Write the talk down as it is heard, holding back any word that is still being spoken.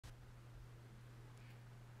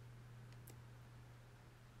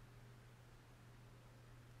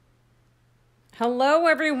Hello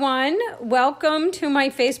everyone, welcome to my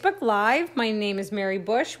Facebook Live. My name is Mary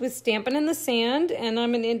Bush with Stampin' in the Sand, and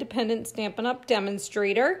I'm an independent Stampin' Up!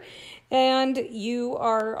 Demonstrator. And you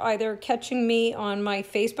are either catching me on my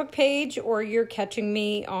Facebook page or you're catching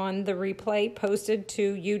me on the replay posted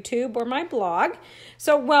to YouTube or my blog.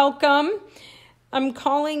 So welcome. I'm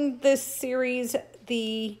calling this series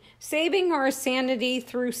the Saving Our Sanity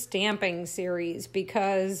Through Stamping series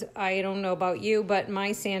because I don't know about you, but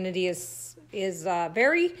my sanity is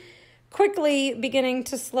very quickly beginning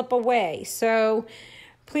to slip away. So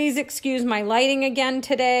please excuse my lighting again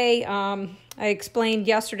today. I explained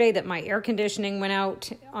yesterday that my air conditioning went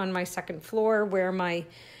out on my second floor where my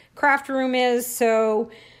craft room is.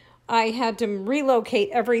 So I had to relocate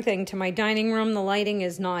everything to my dining room. The lighting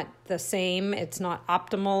is not the same. It's not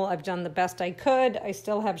optimal. I've done the best I could. I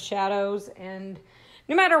still have shadows, and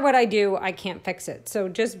no matter what I do, I can't fix it. So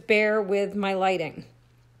just bear with my lighting.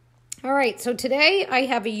 All right, so today I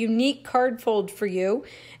have a unique card fold for you.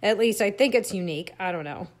 At least I think it's unique. I don't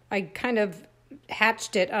know. I kind of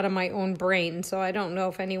hatched it out of my own brain, so I don't know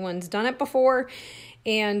if anyone's done it before.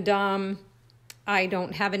 And I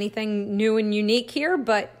don't have anything new and unique here,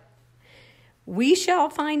 but we shall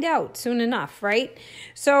find out soon enough, right?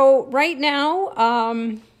 So right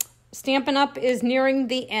now, Stampin' Up! Is nearing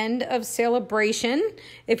the end of Celebration.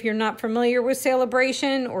 If you're not familiar with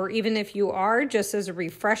Celebration, or even if you are, just as a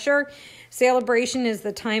refresher, Celebration is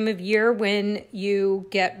the time of year when you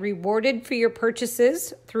get rewarded for your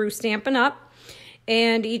purchases through Stampin' Up!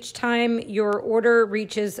 And each time your order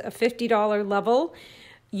reaches a $50 level,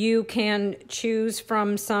 you can choose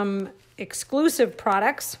from some exclusive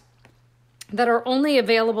products that are only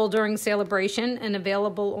available during Celebration and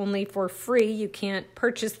available only for free. You can't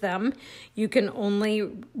purchase them. You can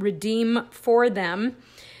only redeem for them.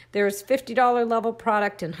 There's $50 level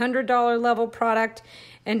product and $100 level product,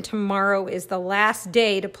 and tomorrow is the last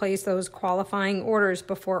day to place those qualifying orders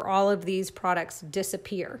before all of these products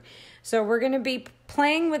disappear. So we're going to be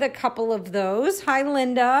playing with a couple of those. Hi,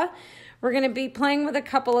 Linda. We're going to be playing with a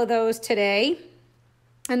couple of those today.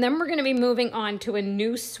 And then we're going to be moving on to a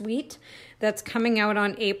new suite that's coming out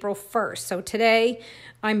on April 1st. So today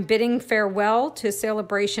I'm bidding farewell to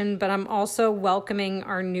Celebration, but I'm also welcoming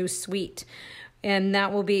our new suite. And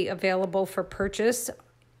that will be available for purchase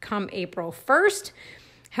come April 1st.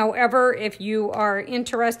 However, if you are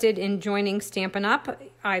interested in joining Stampin' Up!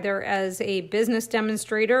 Either as a business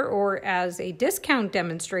demonstrator or as a discount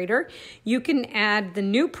demonstrator, you can add the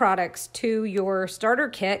new products to your starter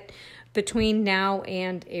kit between now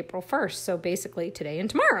and April 1st. So basically today and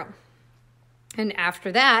tomorrow. And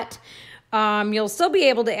after that, you'll still be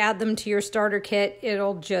able to add them to your starter kit.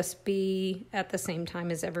 It'll just be at the same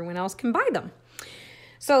time as everyone else can buy them.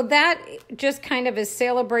 So that just kind of is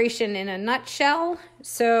Celebration in a nutshell.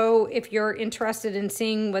 So if you're interested in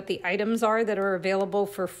seeing what the items are that are available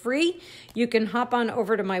for free, you can hop on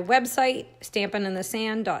over to my website,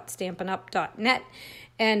 stampininthesand.stampinup.net,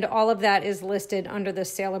 and all of that is listed under the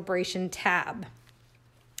Celebration tab.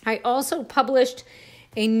 I also published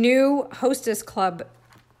a new Hostess Club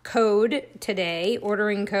code today,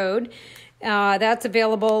 ordering code. That's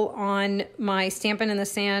available on my Stampin' in the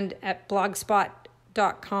Sand at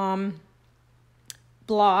blogspot.com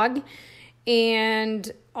blog.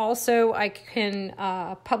 And also I can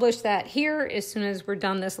publish that here as soon as we're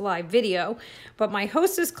done this live video. But my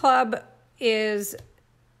Hostess Club is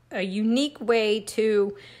a unique way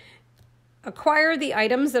to acquire the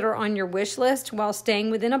items that are on your wish list while staying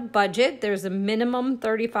within a budget. There's a minimum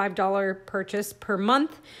 $35 purchase per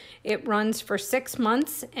month. It runs for 6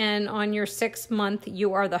 months, and on your 6th month,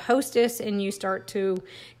 you are the hostess and you start to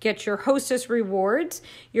get your hostess rewards.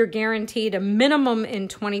 You're guaranteed a minimum in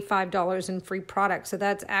 $25 in free products. So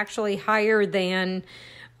that's actually higher than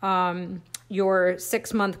your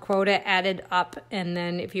 6-month quota added up. And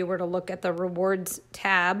then if you were to look at the rewards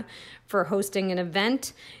tab for hosting an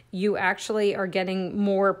event, you actually are getting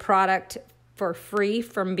more product for free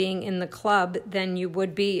from being in the club than you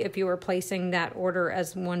would be if you were placing that order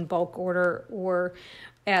as one bulk order or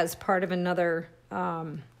as part of another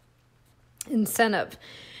incentive.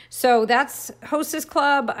 So that's Hostess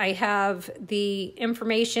Club. I have the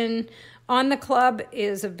information on the club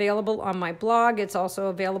is available on my blog. It's also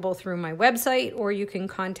available through my website, or you can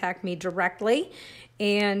contact me directly.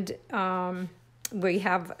 And we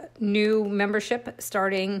have new membership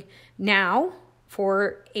starting now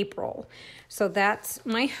for April. So that's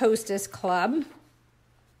my Hostess Club.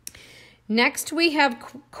 Next, we have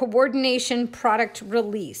Coordination Product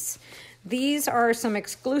Release. These are some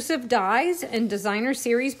exclusive dies and designer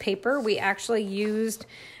series paper. We actually used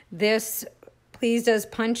this Pleased as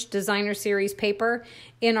Punch designer series paper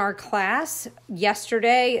in our class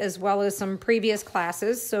yesterday, as well as some previous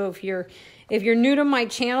classes. So if you're new to my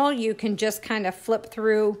channel, you can just kind of flip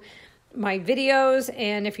through my videos,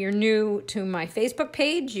 and if you're new to my Facebook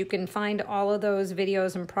page, you can find all of those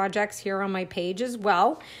videos and projects here on my page as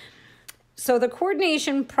well. So the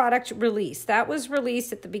coordination product release, that was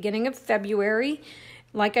released at the beginning of February.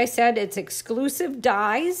 Like I said, it's exclusive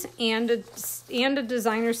dies and a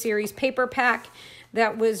designer series paper pack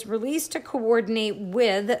that was released to coordinate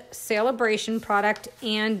with Celebration product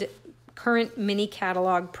and current mini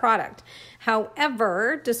catalog product.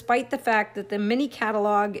 However, despite the fact that the mini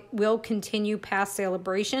catalog will continue past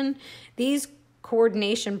Celebration, these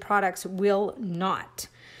coordination products will not.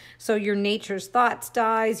 So your Nature's Thoughts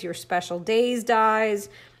dies, your Special Days dies,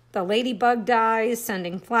 the Ladybug dies,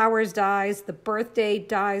 Sending Flowers dies, the Birthday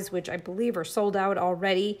dies, which I believe are sold out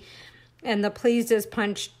already, and the Pleased as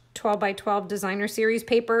Punch 12x12 designer series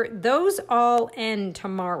paper, those all end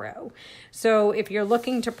tomorrow. So if you're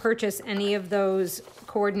looking to purchase any of those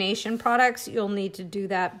coordination products, you'll need to do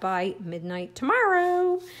that by midnight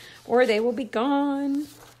tomorrow, or they will be gone.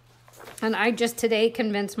 And I just today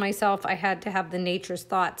convinced myself I had to have the Nature's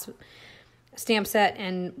Thoughts stamp set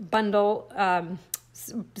and bundle,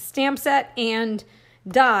 stamp set and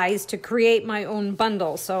dies to create my own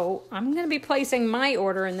bundle. So I'm going to be placing my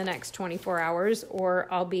order in the next 24 hours or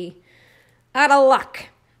I'll be out of luck.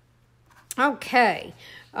 Okay.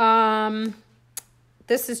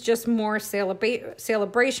 This is just more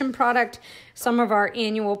celebration product. Some of our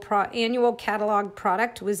annual catalog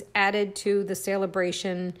product was added to the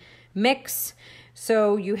Celebration mix.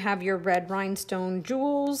 So you have your red rhinestone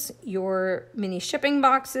jewels, your mini shipping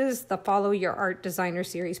boxes, the Follow Your Art designer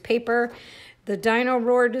series paper, the Dino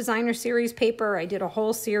Roar designer series paper. I did a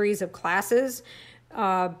whole series of classes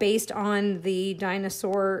based on the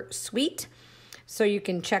dinosaur suite. So you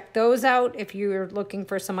can check those out if you're looking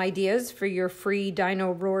for some ideas for your free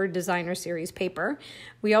Dino Roar designer series paper.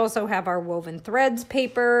 We also have our woven threads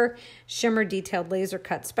paper, shimmer detailed laser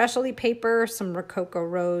cut specialty paper, some Rococo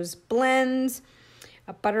Rose blends,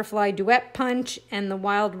 a butterfly duet punch, and the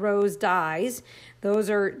wild rose dies.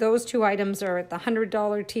 Those two items are at the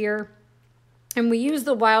 $100 tier. And we used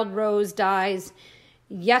the wild rose dies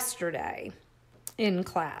yesterday in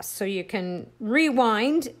class. So you can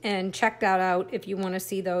rewind and check that out if you want to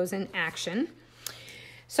see those in action.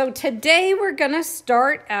 So today we're going to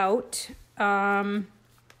start out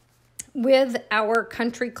with our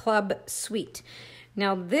Country Club suite.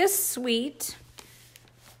 Now this suite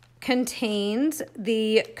contains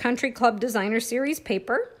the Country Club designer series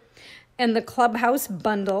paper and the Clubhouse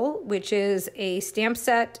bundle, which is a stamp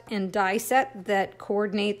set and die set that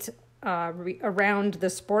coordinates around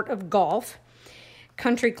the sport of golf.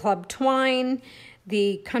 Country Club twine,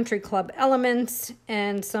 the Country Club elements,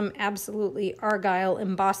 and some absolutely Argyle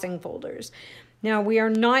embossing folders. Now, we are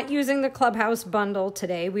not using the Clubhouse bundle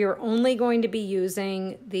today. We are only going to be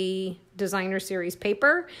using the designer series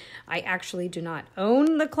paper. I actually do not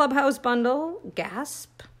own the Clubhouse bundle.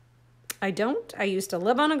 Gasp. I don't. I used to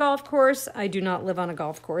live on a golf course. I do not live on a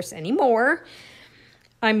golf course anymore.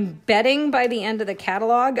 I'm betting by the end of the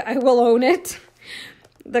catalog I will own it.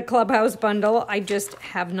 The Clubhouse bundle, I just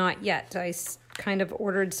have not yet. I kind of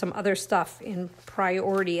ordered some other stuff in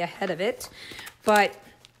priority ahead of it. But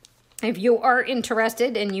if you are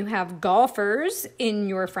interested and you have golfers in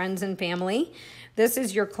your friends and family, this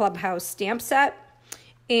is your Clubhouse stamp set.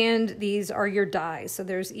 And these are your dies. So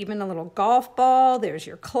there's even a little golf ball. There's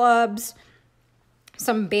your clubs,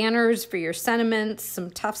 some banners for your sentiments,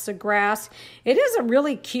 some tufts of grass. It is a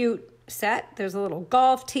really cute set. There's a little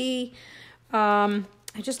golf tee.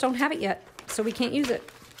 I just don't have it yet, so we can't use it.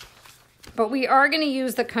 But we are going to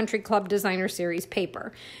use the Country Club designer series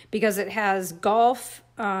paper because it has golf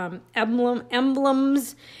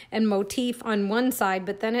emblems and motif on one side,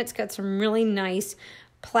 but then it's got some really nice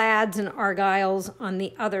plaids and argyles on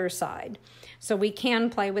the other side. So we can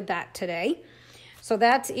play with that today. So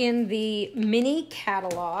that's in the mini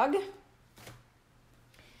catalog.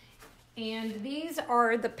 And these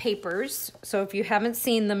are the papers. So if you haven't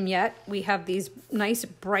seen them yet, we have these nice,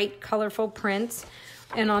 bright, colorful prints.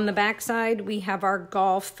 And on the back side, we have our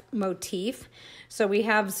golf motif. So we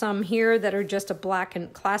have some here that are just a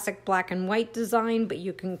classic black and white design, but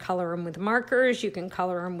you can color them with markers. You can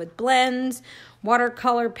color them with blends,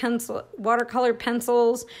 watercolor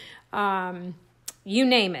pencils, you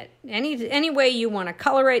name it. Any way you want to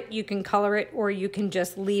color it, you can color it, or you can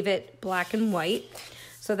just leave it black and white.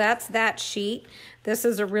 So that's that sheet. This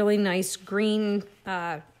is a really nice green,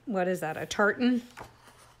 what is that, a tartan?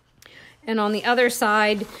 And on the other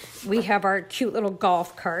side, we have our cute little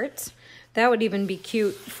golf carts. That would even be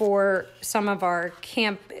cute for some of our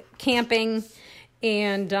camping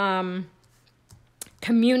and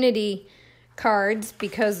community cards,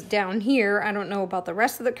 because down here, I don't know about the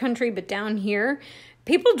rest of the country, but down here,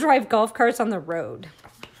 people drive golf carts on the road.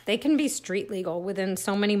 They can be street legal within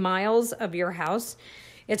so many miles of your house.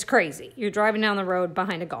 It's crazy. You're driving down the road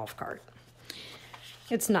behind a golf cart.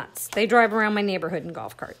 It's nuts. They drive around my neighborhood in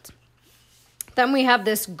golf carts. Then we have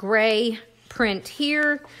this gray print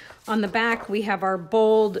here. On the back, we have our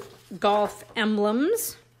bold golf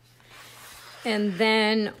emblems. And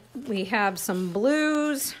then we have some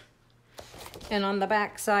blues. And on the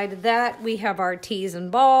back side of that, we have our tees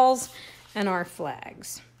and balls and our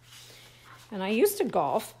flags. And I used to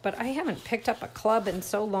golf, but I haven't picked up a club in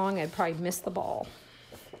so long, I'd probably miss the ball.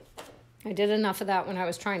 I did enough of that when I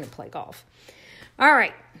was trying to play golf. All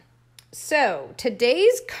right. So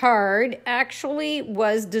today's card actually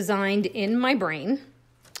was designed in my brain.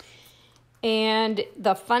 And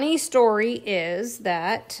the funny story is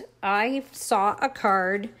that I saw a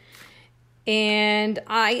card and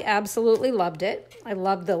I absolutely loved it. I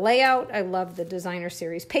loved the layout. I loved the designer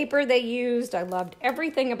series paper they used. I loved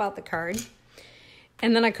everything about the card.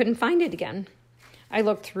 And then I couldn't find it again. I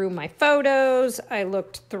looked through my photos. I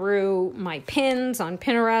looked through my pins on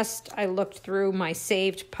Pinterest. I looked through my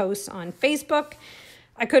saved posts on Facebook.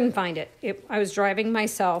 I couldn't find it. I was driving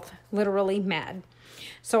myself literally mad.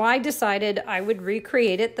 So I decided I would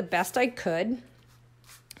recreate it the best I could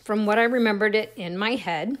from what I remembered it in my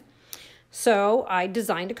head. So I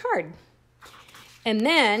designed a card. And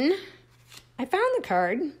then I found the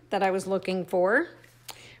card that I was looking for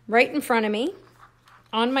right in front of me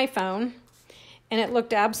on my phone, and it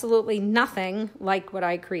looked absolutely nothing like what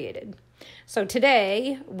I created. So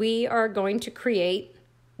today we are going to create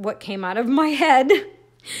what came out of my head,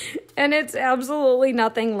 and it's absolutely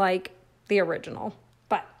nothing like the original.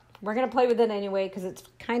 But we're going to play with it anyway because it's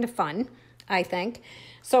kind of fun, I think.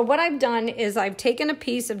 So what I've done is I've taken a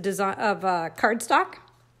piece of cardstock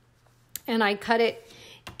and I cut it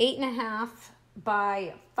 8.5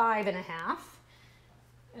 by 5.5.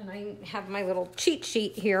 And I have my little cheat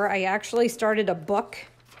sheet here. I actually started a book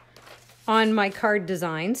on my card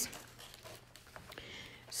designs.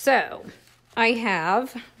 So I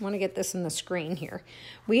want to get this in the screen here.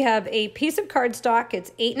 We have a piece of cardstock.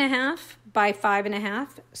 It's 8.5 by 5.5,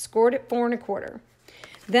 scored at 4.25.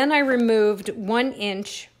 Then I removed 1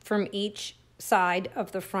 inch from each side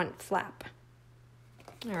of the front flap.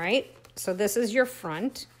 All right, so this is your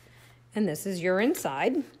front and this is your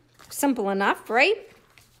inside. Simple enough, right?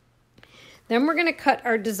 Then we're going to cut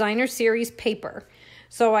our designer series paper.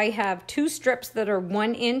 So I have 2 strips that are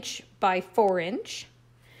 1 inch by 4 inch,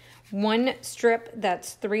 1 strip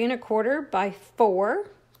that's 3.25 by 4,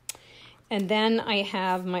 and then I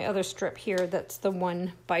have my other strip here that's the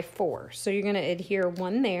 1 by 4. So you're going to adhere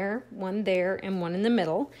 1 there, and 1 in the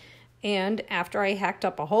middle. And after I hacked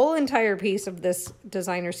up a whole entire piece of this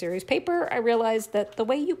designer series paper, I realized that the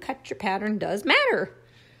way you cut your pattern does matter,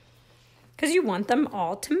 because you want them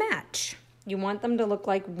all to match. You want them to look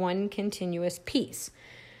like one continuous piece.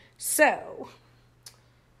 So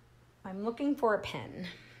I'm looking for a pen.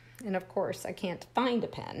 And of course, I can't find a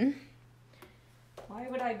pen. Why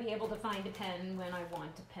would I be able to find a pen when I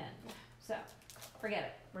want a pen? So forget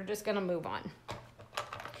it. We're just going to move on.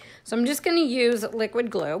 So I'm just going to use liquid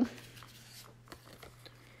glue.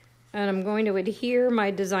 And I'm going to adhere my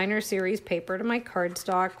designer series paper to my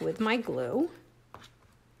cardstock with my glue.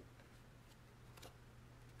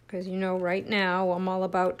 Because you know, right now I'm all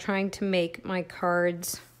about trying to make my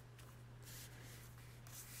cards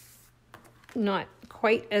not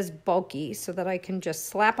quite as bulky so that I can just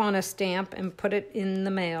slap on a stamp and put it in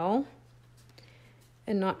the mail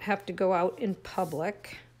and not have to go out in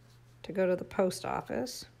public to go to the post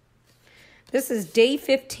office. This is day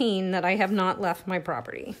 15 that I have not left my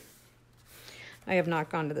property. I have not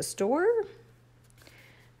gone to the store.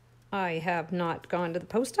 I have not gone to the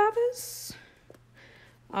post office.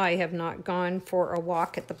 I have not gone for a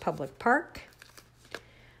walk at the public park.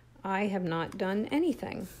 I have not done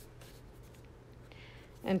anything.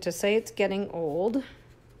 And to say it's getting old,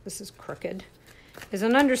 this is crooked, is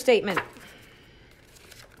an understatement.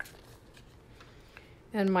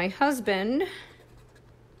 And my husband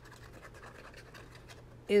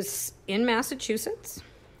is in Massachusetts,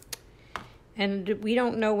 and we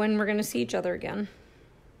don't know when we're going to see each other again.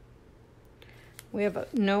 We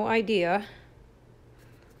have no idea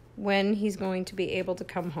when he's going to be able to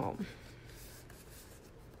come home.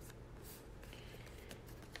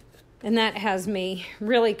 And that has me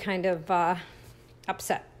really kind of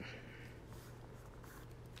upset.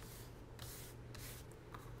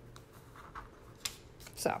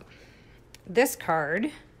 So this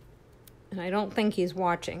card, and I don't think he's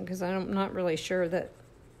watching because I'm not really sure that,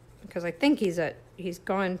 because I think he's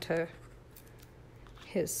gone to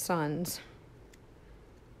his son's.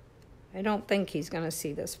 I don't think he's going to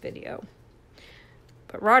see this video.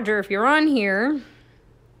 But Roger, if you're on here,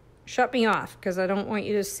 shut me off because I don't want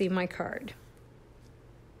you to see my card.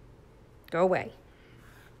 Go away.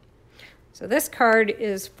 So this card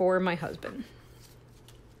is for my husband.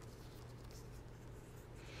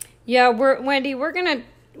 Yeah, Wendy,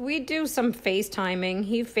 we do some FaceTiming.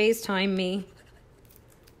 He FaceTimed me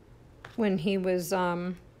when he was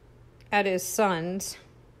at his son's.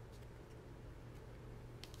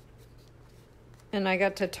 And I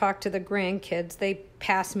got to talk to the grandkids. They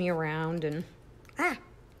pass me around and,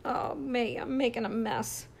 oh, May, I'm making a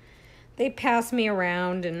mess. They pass me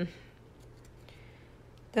around and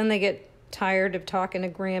then they get tired of talking to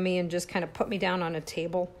Grammy and just kind of put me down on a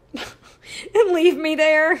table and leave me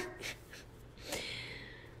there.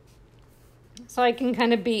 So I can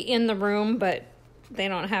kind of be in the room, but they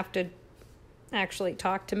don't have to actually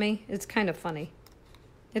talk to me. It's kind of funny.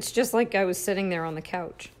 It's just like I was sitting there on the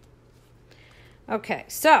couch. Okay,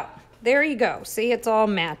 so there you go. See, it's all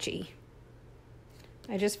matchy.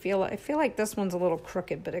 I feel like this one's a little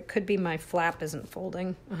crooked, but it could be my flap isn't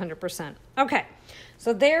folding 100%. Okay,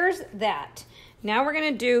 so there's that. Now we're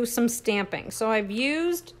going to do some stamping. So I've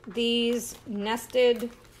used these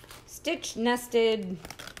stitch nested,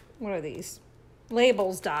 what are these?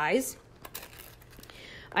 Labels dies.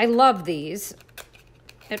 I love these.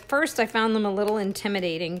 At first I found them a little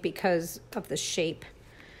intimidating because of the shape.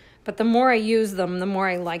 But the more I use them, the more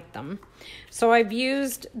I like them. So I've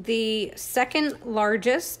used the second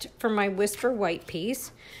largest for my Whisper White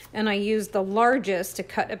piece, and I used the largest to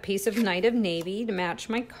cut a piece of Night of Navy to match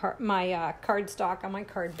my cardstock on my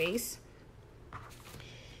card base.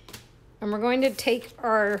 And we're going to take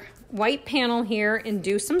our white panel here and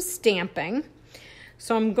do some stamping.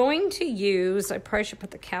 So I'm going to use, I probably should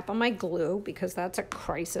put the cap on my glue because that's a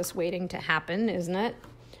crisis waiting to happen, isn't it?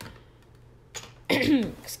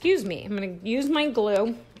 Excuse me, I'm going to use my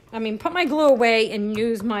glue. Put my glue away and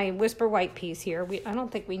use my Whisper White piece here. I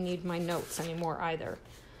don't think we need my notes anymore either.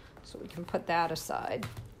 So we can put that aside.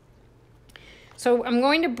 So I'm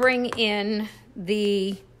going to bring in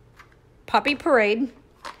the Poppy Parade,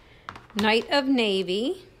 Night of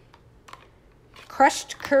Navy,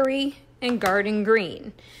 Crushed Curry, and Garden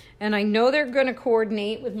Green. And I know they're going to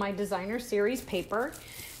coordinate with my Designer Series paper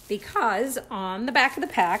because on the back of the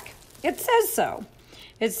pack, it says so.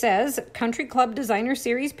 It says Country Club Designer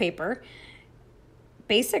Series paper,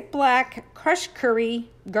 Basic Black, Crushed Curry,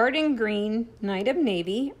 Garden Green, Night of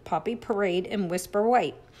Navy, Poppy Parade, and Whisper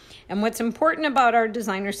White. And what's important about our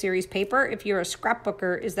Designer Series paper, if you're a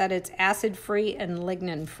scrapbooker, is that it's acid-free and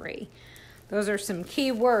lignin-free. Those are some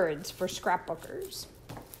key words for scrapbookers.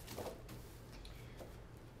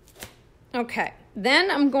 Okay, then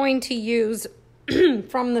I'm going to use,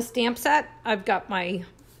 from the stamp set, I've got my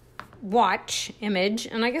watch image,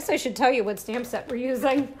 and I guess I should tell you what stamp set we're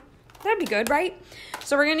using. That'd be good, right?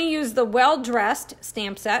 So we're going to use the Well Dressed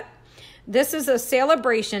stamp set. This is a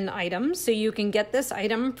celebration item, so you can get this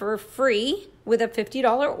item for free with a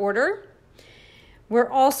 $50 order. We're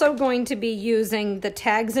also going to be using the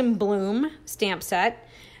Tags in Bloom stamp set.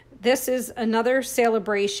 This is another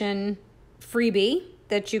celebration freebie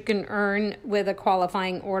that you can earn with a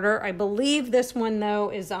qualifying order. I believe this one, though,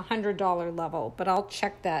 is a $100 level, but I'll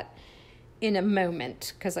check that in a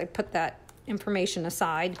moment because I put that information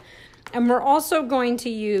aside. And we're also going to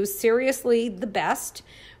use Seriously the Best,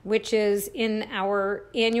 which is in our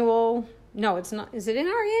annual, no, it's not, is it in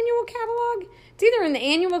our annual catalog? It's either in the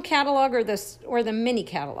annual catalog or the mini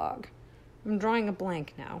catalog. I'm drawing a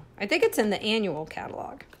blank now. I think it's in the annual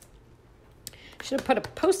catalog. Should have put a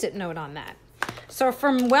Post-it note on that. So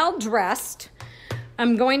from Well Dressed,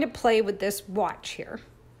 I'm going to play with this watch here.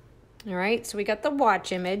 All right, so we got the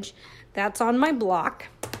watch image. That's on my block.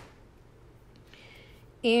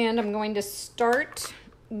 And I'm going to start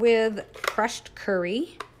with Crushed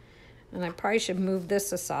Curry. And I probably should move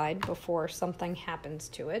this aside before something happens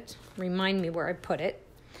to it. Remind me where I put it.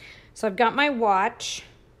 So I've got my watch.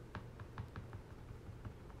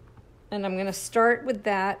 And I'm going to start with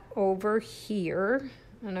that over here.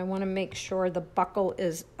 And I want to make sure the buckle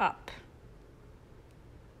is up.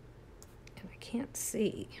 And I can't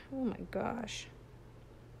see. Oh my gosh.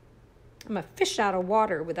 I'm a fish out of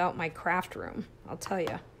water without my craft room, I'll tell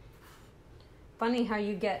you. Funny how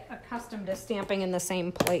you get accustomed to stamping in the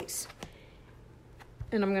same place.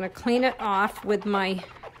 And I'm going to clean it off with my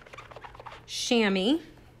chamois.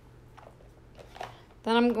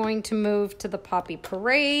 Then I'm going to move to the Poppy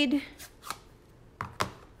Parade.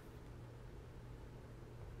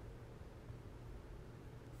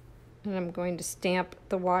 And I'm going to stamp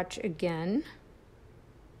the watch again.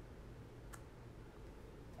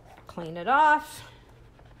 Clean it off.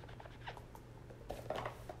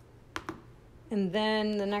 And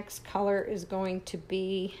then the next color is going to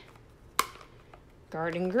be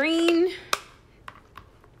garden green.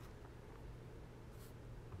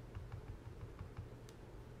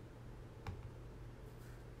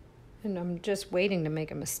 And I'm just waiting to make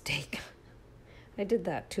a mistake. I did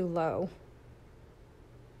that too low.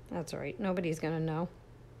 That's all right, nobody's gonna know.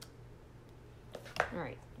 All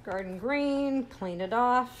right, garden green, clean it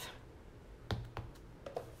off.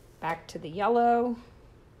 Back to the yellow.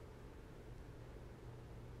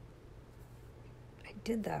 I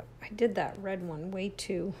did that red one way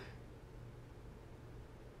too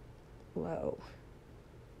low.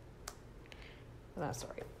 But that's all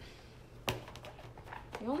right.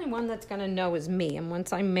 The only one that's going to know is me, and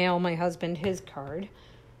once I mail my husband his card,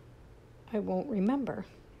 I won't remember.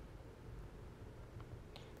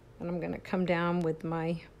 And I'm going to come down with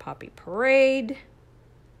my Poppy Parade,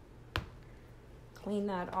 clean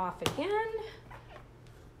that off again,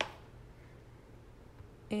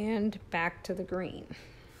 and back to the green.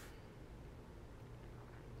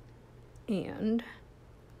 And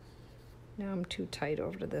now I'm too tight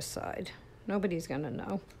over to this side. Nobody's going to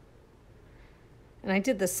know. And I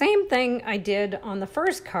did the same thing I did on the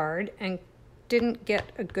first card and didn't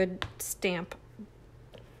get a good stamp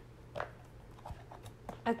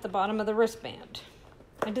at the bottom of the wristband.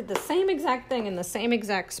 I did the same exact thing in the same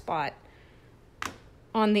exact spot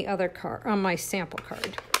on the other card, on my sample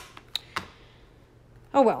card.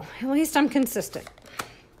 Oh well, at least I'm consistent.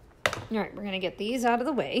 All right, we're gonna get these out of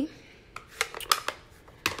the way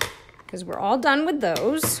because we're all done with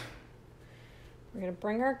those. We're going to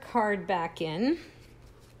bring our card back in.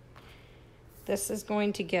 This is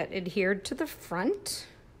going to get adhered to the front.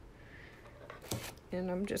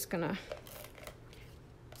 And I'm just going to,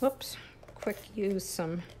 whoops, quick use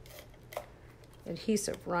some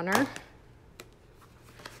adhesive runner.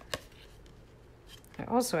 I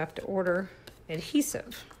also have to order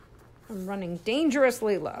adhesive. I'm running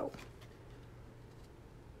dangerously low.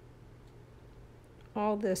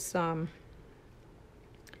 All this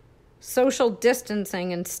social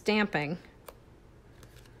distancing and stamping.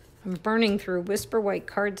 I'm burning through Whisper White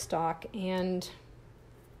cardstock and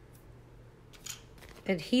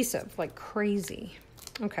adhesive like crazy.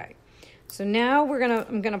 Okay, so now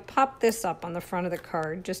I'm gonna pop this up on the front of the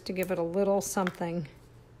card just to give it a little something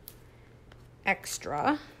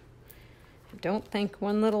extra. I don't think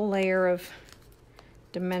one little layer of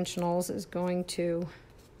dimensionals is going to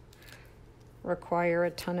require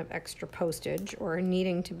a ton of extra postage or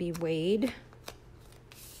needing to be weighed.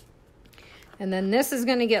 And then this is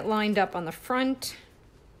going to get lined up on the front.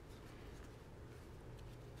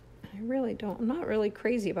 I'm not really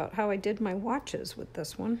crazy about how I did my watches with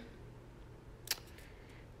this one.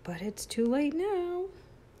 But it's too late now.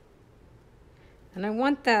 And I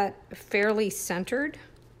want that fairly centered,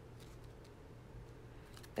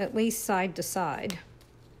 at least side to side.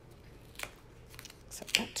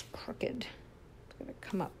 Except that's crooked. Gonna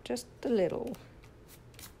come up just a little.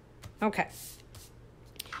 Okay.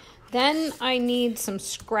 Then I need some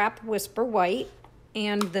scrap Whisper White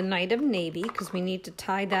and the Night of Navy because we need to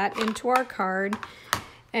tie that into our card.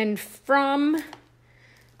 And from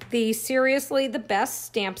the Seriously the Best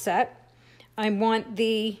stamp set, I want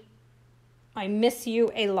the I Miss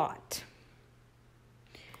You a Lot.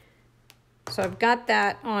 So I've got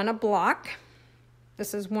that on a block.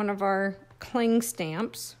 This is one of our cling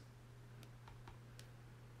stamps.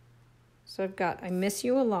 So I've got I Miss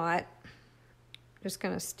You a Lot. Just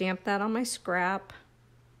going to stamp that on my scrap.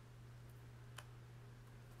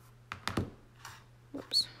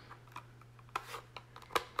 Whoops.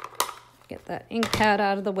 Get that ink pad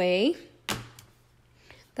out of the way.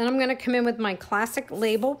 Then I'm going to come in with my classic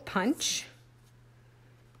label punch.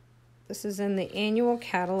 This is in the annual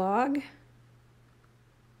catalog.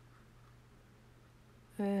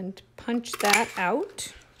 And punch that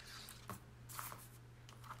out.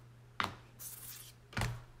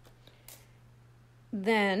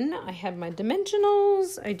 Then I had my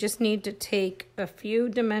dimensionals. I just need to take a few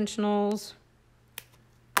dimensionals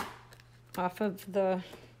off of the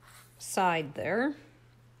side there.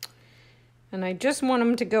 And I just want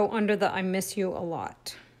them to go under the I Miss You a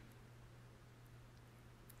Lot.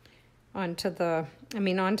 Onto the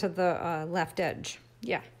left edge.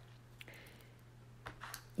 Yeah.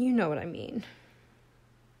 You know what I mean.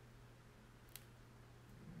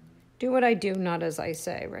 Do what I do, not as I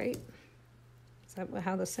say, right? Is that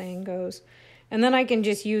how the saying goes? And then I can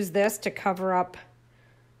just use this to cover up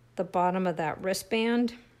the bottom of that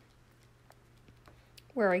wristband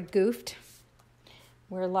where I goofed,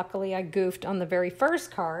 where luckily I goofed on the very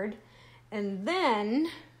first card. And then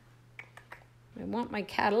I want my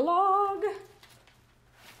catalog.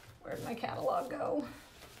 Where'd my catalog go?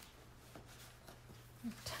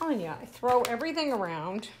 I'm telling you, I throw everything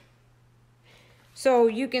around. So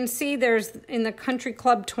you can see there's, in the Country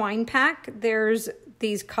Club twine pack, there's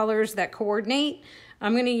these colors that coordinate.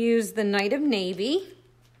 I'm going to use the Night of Navy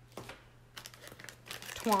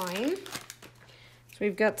twine. So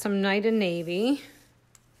we've got some Night of Navy.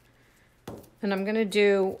 And I'm going to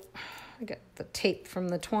do, I got the tape from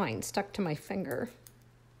the twine stuck to my finger.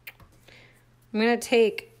 I'm going to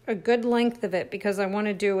take a good length of it because I want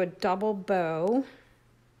to do a double bow.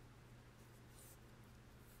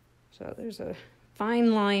 So there's a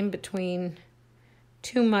fine line between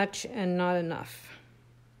too much and not enough.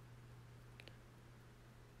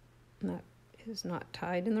 And that is not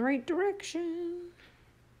tied in the right direction.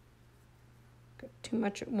 Got too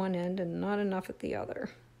much at one end and not enough at the other.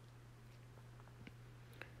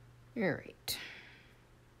 All right.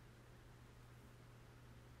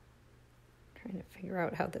 Trying to figure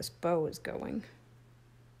out how this bow is going.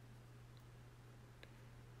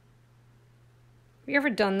 Have you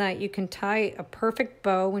ever done that? You can tie a perfect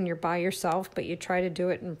bow when you're by yourself, but you try to do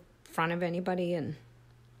it in front of anybody and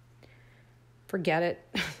forget it.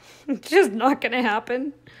 It's just not going to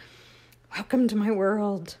happen. Welcome to my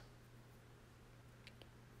world.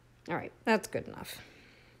 All right, that's good enough.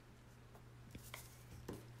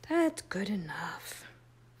 That's good enough.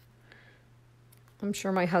 I'm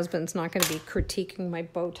sure my husband's not going to be critiquing my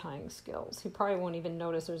bow tying skills. He probably won't even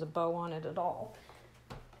notice there's a bow on it at all.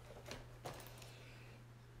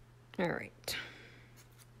 All right.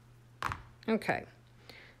 Okay.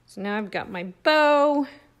 So now I've got my bow.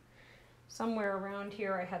 Somewhere around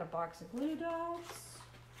here I had a box of glue dots.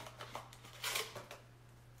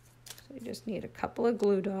 So I just need a couple of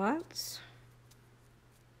glue dots.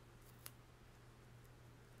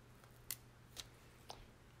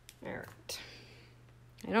 All right.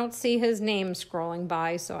 I don't see his name scrolling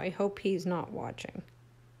by, so I hope he's not watching.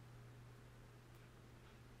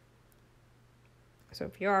 So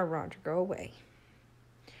if you are, Roger, go away.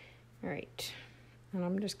 All right. And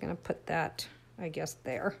I'm just going to put that, I guess,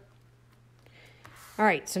 there. All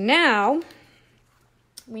right. So now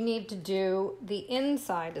we need to do the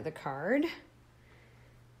inside of the card.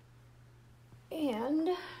 And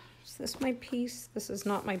is this my piece? This is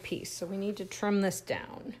not my piece. So we need to trim this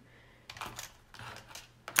down.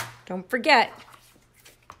 Don't forget,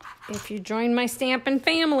 if you join my Stampin'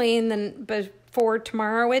 family and then before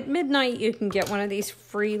tomorrow at midnight, you can get one of these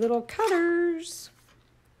free little cutters.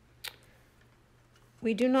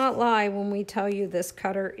 We do not lie when we tell you this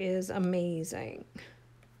cutter is amazing.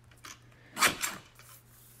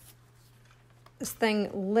 This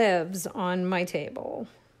thing lives on my table.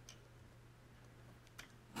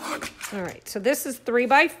 All right, so this is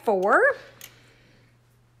 3x4.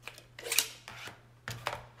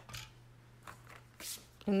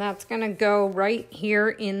 And that's going to go right here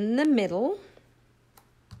in the middle.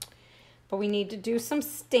 But we need to do some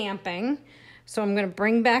stamping. So I'm going to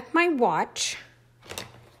bring back my watch.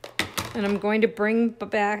 And I'm going to bring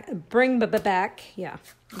back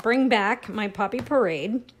my Puppy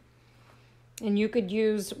Parade. And you could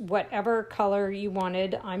use whatever color you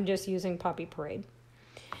wanted. I'm just using Puppy Parade.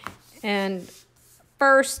 And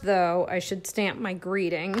first, though, I should stamp my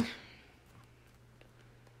greeting.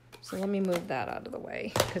 So let me move that out of the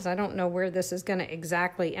way because I don't know where this is going to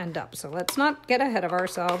exactly end up. So let's not get ahead of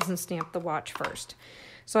ourselves and stamp the watch first.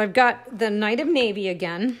 So I've got the Night of Navy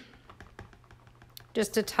again.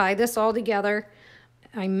 Just to tie this all together,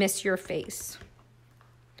 I miss your face.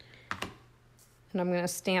 And I'm going to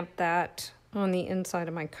stamp that on the inside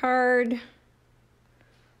of my card.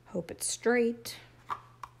 Hope it's straight.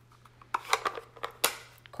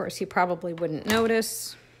 Of course, you probably wouldn't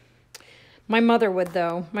notice. My mother would,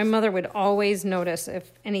 though. My mother would always notice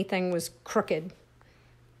if anything was crooked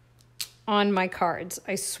on my cards.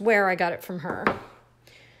 I swear I got it from her.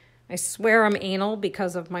 I swear I'm anal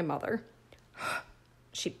because of my mother.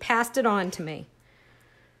 She passed it on to me.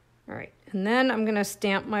 All right, and then I'm going to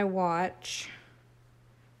stamp my watch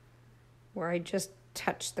where I just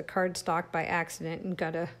touched the cardstock by accident and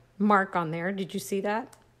got a mark on there. Did you see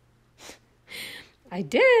that? I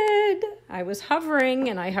did. I was hovering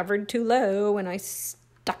and I hovered too low and I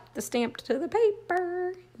stuck the stamp to the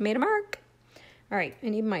paper. Made a mark. All right, I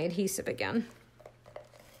need my adhesive again.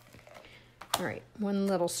 All right, one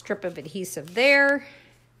little strip of adhesive there.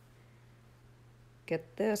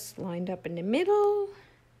 Get this lined up in the middle.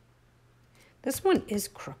 This one is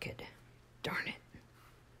crooked. Darn it.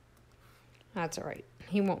 That's all right.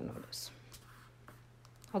 He won't notice.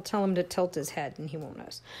 I'll tell him to tilt his head and he won't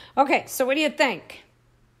notice. Okay, so what do you think?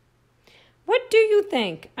 What do you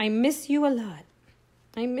think? I miss you a lot.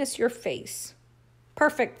 I miss your face.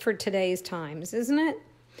 Perfect for today's times, isn't it?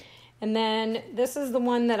 And then this is the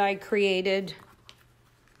one that I created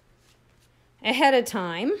ahead of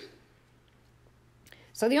time.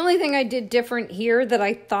 So the only thing I did different here that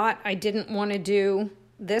I thought I didn't want to do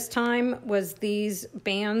this time was these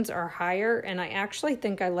bands are higher, and I actually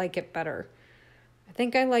think I like it better. I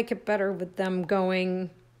think I like it better with them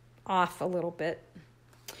going off a little bit.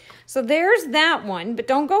 So there's that one, but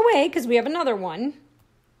don't go away because we have another one.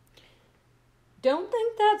 Don't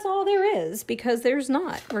think that's all there is because there's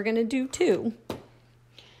not. We're going to do two.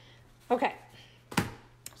 Okay.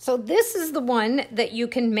 So this is the one that you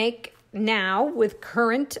can make now with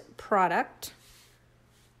current product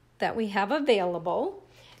that we have available.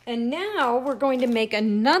 And now we're going to make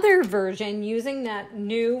another version using that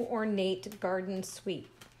new ornate garden suite.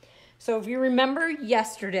 So if you remember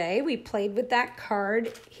yesterday, we played with that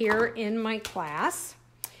card here in my class,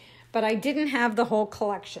 but I didn't have the whole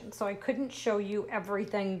collection, so I couldn't show you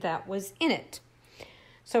everything that was in it.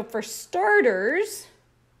 So for starters,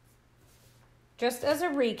 just as a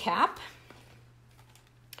recap,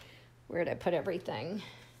 where did I put everything?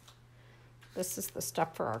 This is the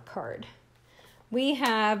stuff for our card. We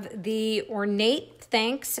have the Ornate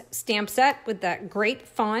Thanks stamp set with that great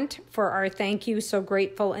font for our thank you, so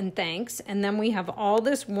grateful, and thanks. And then we have all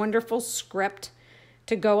this wonderful script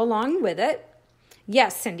to go along with it.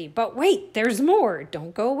 Yes, Cindy, but wait, there's more.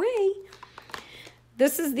 Don't go away.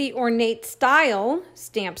 This is the Ornate Style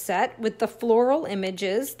stamp set with the floral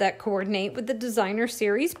images that coordinate with the Designer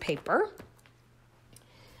Series paper.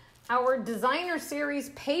 Our Designer Series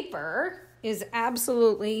paper is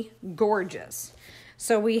absolutely gorgeous.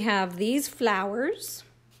 So we have these flowers,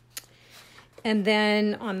 and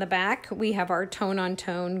then on the back we have our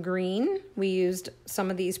tone-on-tone green. We used some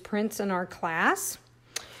of these prints in our class.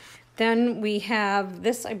 Then we have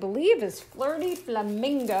this, I believe, is Flirty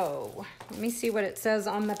Flamingo. Let me see what it says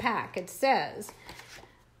on the pack. It says,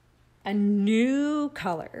 a new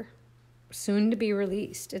color, soon to be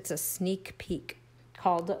released. It's a sneak peek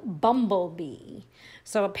called Bumblebee.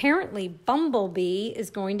 So apparently Bumblebee is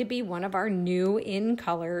going to be one of our new in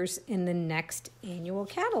colors in the next annual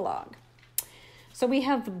catalog. So we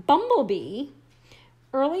have Bumblebee,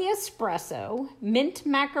 Early Espresso, Mint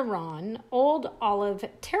Macaron, Old Olive,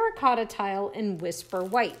 Terracotta Tile, and Whisper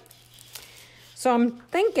White. So I'm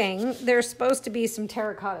thinking there's supposed to be some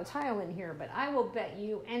terracotta tile in here, but I will bet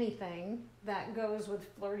you anything that goes with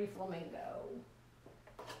Flirty Flamingo.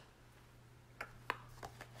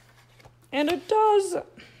 And it does.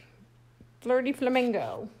 Flirty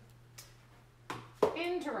Flamingo.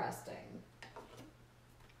 Interesting.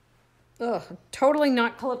 Ugh, totally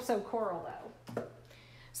not Calypso Coral though.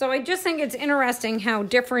 So I just think it's interesting how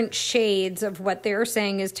different shades of what they're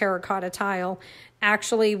saying is terracotta tile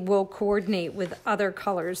actually will coordinate with other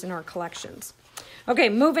colors in our collections. Okay,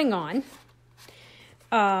 moving on.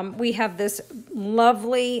 We have this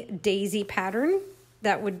lovely daisy pattern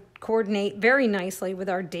that would coordinate very nicely with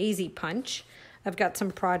our daisy punch. I've got some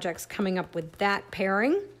projects coming up with that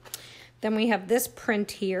pairing. Then we have this print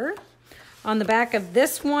here. On the back of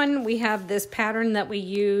this one, we have this pattern that we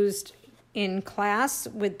used in class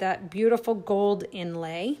with that beautiful gold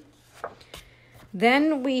inlay.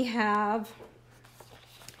 Then we have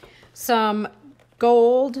some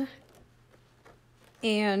gold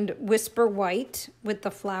and Whisper White with the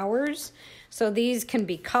flowers. So these can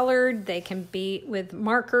be colored, they can be with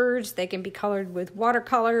markers, they can be colored with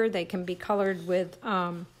watercolor, they can be colored with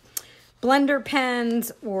blender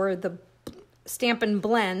pens or the Stampin'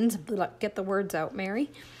 Blends, get the words out, Mary,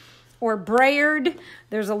 or brayered.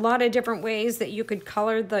 There's a lot of different ways that you could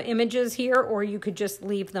color the images here, or you could just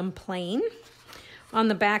leave them plain. On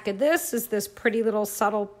the back of this is this pretty little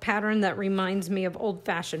subtle pattern that reminds me of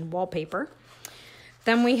old-fashioned wallpaper.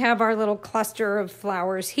 Then we have our little cluster of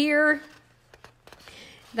flowers here.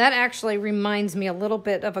 That actually reminds me a little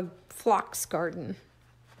bit of a phlox garden.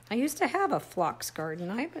 I used to have a phlox garden.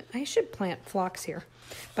 I should plant phlox here,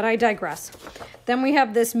 but I digress. Then we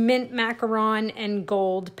have this mint macaron and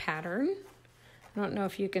gold pattern. I don't know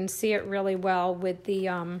if you can see it really well with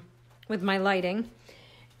the with my lighting.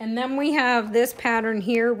 And then we have this pattern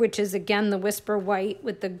here, which is again the Whisper White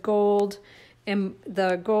with the gold and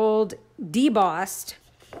the gold debossed,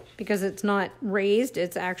 because it's not raised,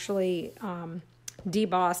 it's actually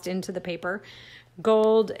debossed into the paper.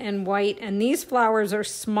 Gold and white, and these flowers are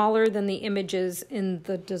smaller than the images in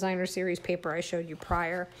the Designer Series paper I showed you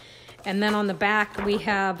prior. And then on the back we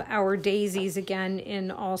have our daisies again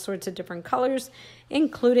in all sorts of different colors,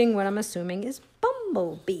 including what I'm assuming is Bumblebee.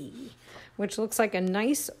 bumblebee, which looks like a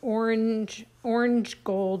nice orange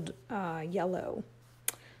gold yellow.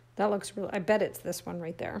 That looks really, I bet it's this one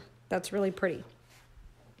right there. That's really pretty.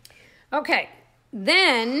 Okay,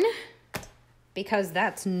 then, because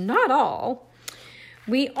that's not all,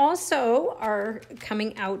 we also are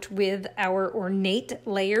coming out with our Ornate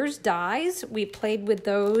Layers dies. We played with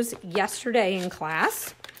those yesterday in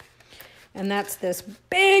class. And that's this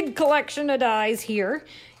big collection of dies here.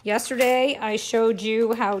 Yesterday, I showed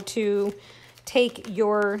you how to take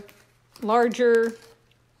your larger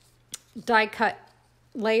die cut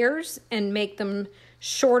layers and make them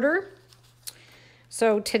shorter.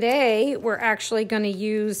 So today, we're actually going to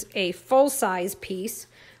use a full-size piece.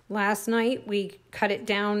 Last night, we cut it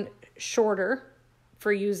down shorter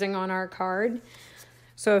for using on our card.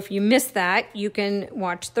 So if you missed that, you can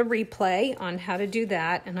watch the replay on how to do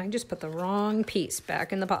that. And I just put the wrong piece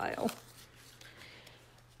back in the pile.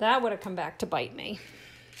 That would have come back to bite me.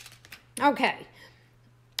 Okay.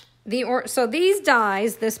 So these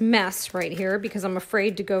dies, this mess right here, because I'm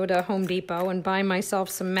afraid to go to Home Depot and buy myself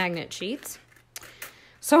some magnet sheets.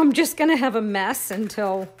 So I'm just going to have a mess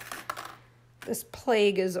until this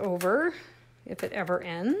plague is over, if it ever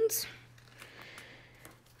ends.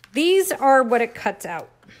 These are what it cuts out.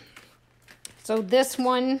 So this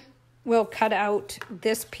one will cut out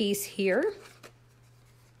this piece here,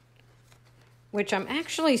 which I'm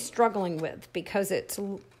actually struggling with because it's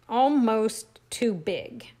almost too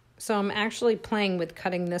big. So I'm actually playing with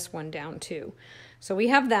cutting this one down too. So we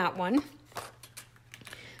have that one.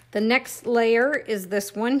 The next layer is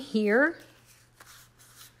this one here,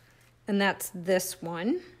 and that's this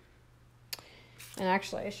one. And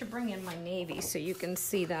actually, I should bring in my navy so you can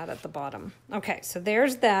see that at the bottom. Okay, so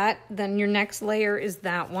there's that. Then your next layer is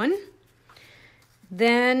that one.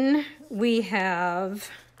 Then we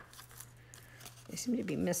have, I seem to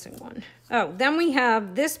be missing one. Oh, then we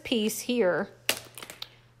have this piece here.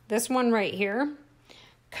 This one right here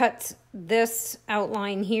cuts this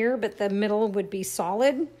outline here, but the middle would be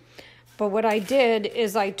solid. But what I did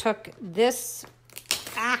is I took this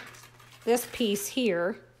piece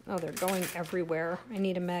here. Oh, they're going everywhere. I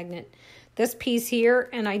need a magnet. This piece here,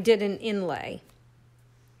 and I did an inlay.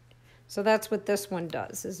 So that's what this one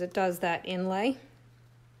does, is it does that inlay.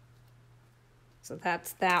 So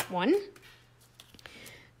that's that one.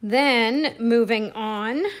 Then, moving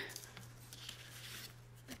on,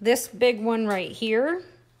 this big one right here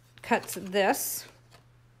cuts this.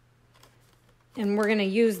 And we're going to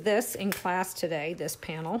use this in class today, this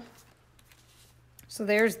panel. So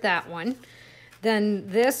there's that one. Then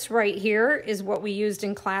this right here is what we used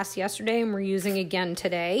in class yesterday and we're using again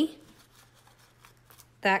today.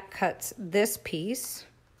 That cuts this piece.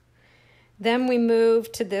 Then we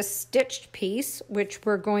move to this stitched piece, which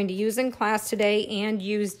we're going to use in class today and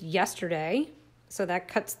used yesterday. So that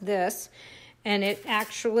cuts this. And it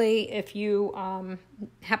actually, if you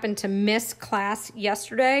happen to miss class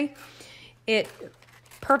yesterday, it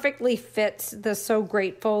perfectly fits the so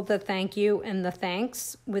grateful, the thank you, and the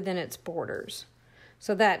thanks within its borders.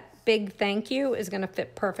 So that big thank you is going to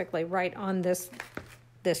fit perfectly right on this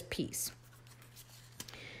piece.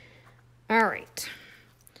 All right.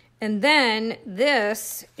 And then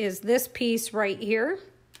this is this piece right here.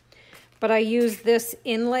 But I use this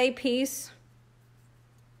inlay piece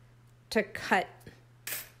to cut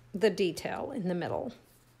the detail in the middle.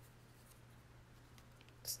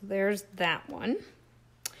 So there's that one.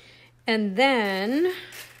 And then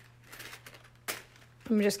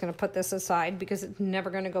I'm just going to put this aside because it's never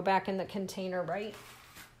going to go back in the container, right?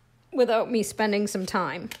 Without me spending some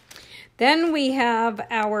time. Then we have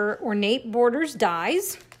our Ornate Borders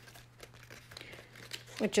dies,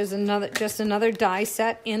 which is just another die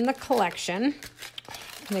set in the collection.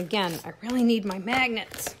 And again, I really need my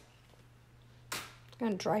magnets. It's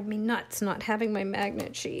going to drive me nuts not having my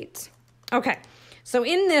magnet sheets. Okay, so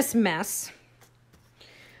in this mess,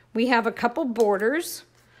 we have a couple borders.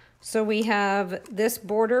 So we have this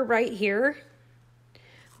border right here,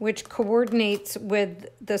 which coordinates with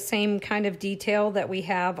the same kind of detail that we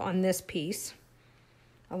have on this piece.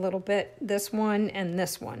 A little bit this one and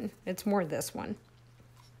this one. It's more this one.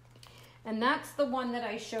 And that's the one that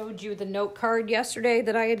I showed you the note card yesterday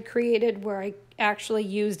that I had created, where I actually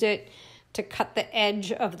used it to cut the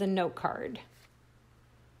edge of the note card,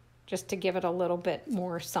 just to give it a little bit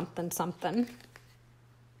more something something.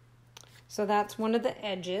 So that's one of the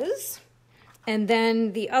edges. And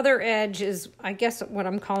then the other edge is, I guess, what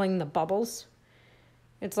I'm calling the bubbles.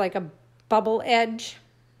 It's like a bubble edge.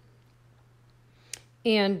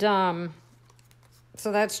 And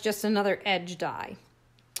so that's just another edge die.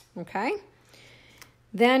 Okay.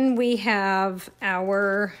 Then we have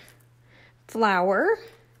our flower.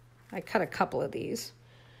 I cut a couple of these.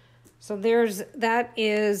 So that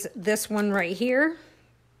is this one right here.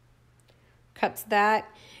 Cuts that.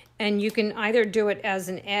 And you can either do it as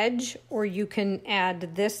an edge or you can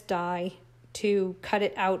add this die to cut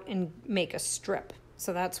it out and make a strip.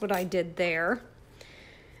 So that's what I did there.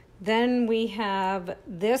 Then we have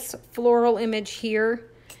this floral image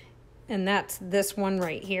here, and that's this one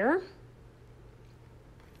right here.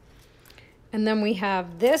 And then we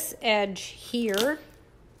have this edge here,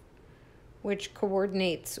 which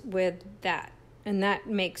coordinates with that. And that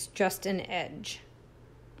makes just an edge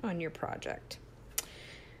on your project.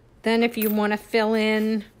 Then if you want to fill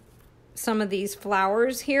in some of these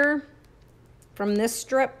flowers here from this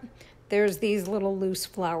strip, there's these little loose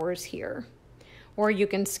flowers here. Or you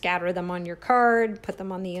can scatter them on your card, put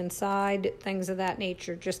them on the inside, things of that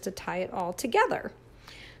nature, just to tie it all together.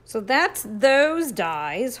 So that's those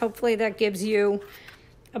dies. Hopefully that gives you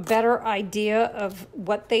a better idea of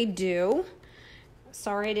what they do.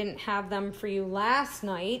 Sorry I didn't have them for you last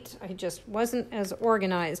night. I just wasn't as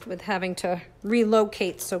organized with having to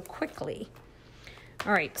relocate so quickly.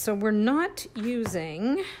 All right, so we're not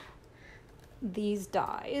using these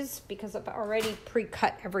dies because I've already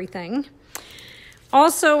pre-cut everything.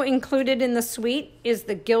 Also included in the suite is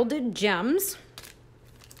the gilded gems.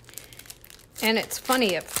 And it's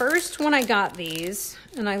funny, at first when I got these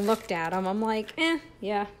and I looked at them, I'm like,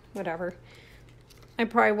 yeah, whatever. I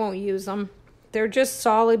probably won't use them. They're just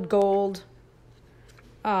solid gold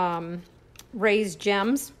raised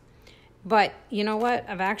gems. But you know what?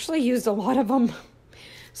 I've actually used a lot of them.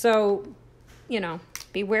 So, you know,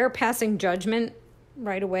 beware passing judgment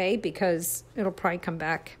right away because it'll probably come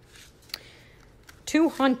back to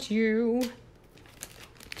haunt you.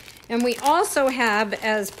 And we also have,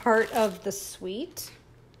 as part of the suite,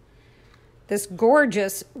 this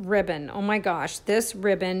gorgeous ribbon. Oh my gosh, this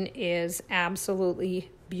ribbon is absolutely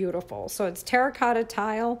beautiful. So it's terracotta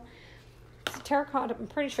tile. It's terracotta, I'm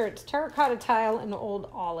pretty sure it's terracotta tile and old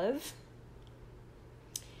olive.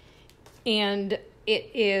 And it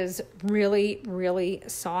is really, really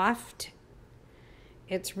soft.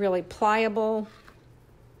 It's really pliable.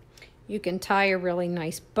 You can tie a really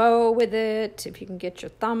nice bow with it if you can get your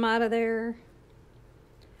thumb out of there.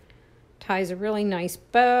 Ties a really nice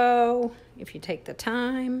bow if you take the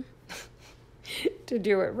time to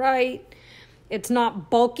do it right. It's not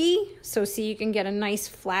bulky, so see, you can get a nice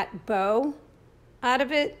flat bow out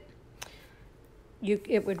of it.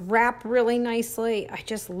 It would wrap really nicely. I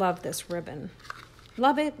just love this ribbon.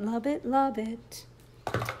 Love it, love it, love it.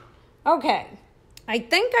 Okay, I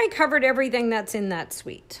think I covered everything that's in that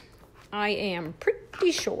suite. I am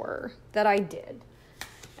pretty sure that I did.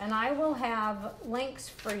 And I will have links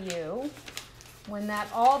for you when that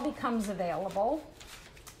all becomes available,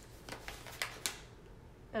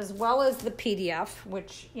 as well as the PDF,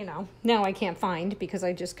 which, you know, now I can't find because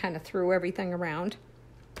I just kind of threw everything around.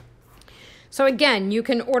 So again, you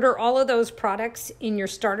can order all of those products in your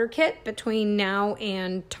starter kit between now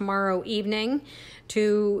and tomorrow evening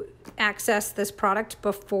to access this product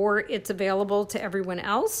before it's available to everyone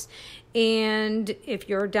else. And if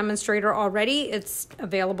you're a demonstrator already, it's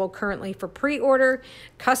available currently for pre-order.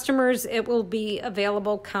 Customers, it will be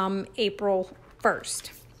available come April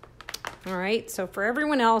 1st. All right, so for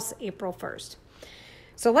everyone else, April 1st.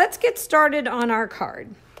 So let's get started on our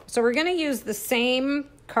card. So we're going to use the same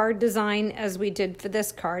card design as we did for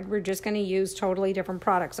this card. We're just going to use totally different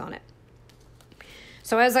products on it.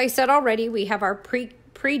 So as I said already, we have our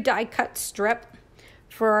pre-die cut strip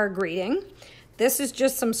for our greeting. This is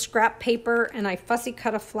just some scrap paper, and I fussy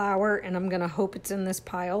cut a flower, and I'm going to hope it's in this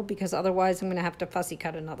pile because otherwise I'm going to have to fussy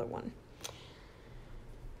cut another one.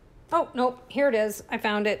 Oh, nope, here it is. I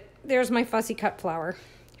found it. There's my fussy cut flower.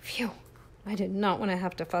 Phew, I did not want to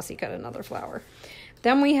have to fussy cut another flower.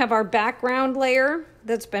 Then we have our background layer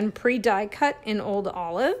that's been pre-die cut in old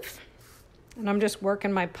olive, and I'm just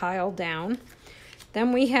working my pile down.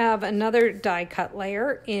 Then we have another die cut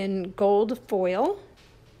layer in gold foil.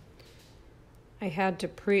 I had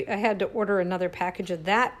to order another package of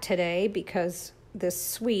that today because this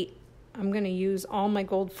suite, I'm going to use all my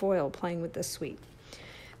gold foil playing with this suite.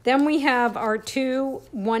 Then we have our two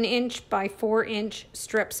 1-inch by 4-inch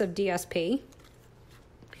strips of DSP.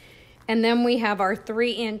 And then we have our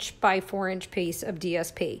 3-inch by 4-inch piece of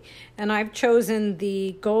DSP. And I've chosen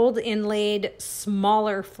the gold inlaid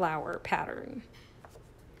smaller flower pattern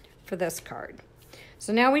for this card.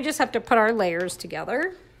 So now we just have to put our layers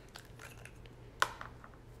together.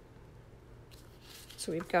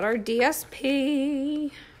 So we've got our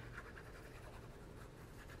DSP.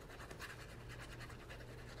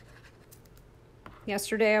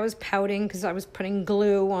 Yesterday I was pouting because I was putting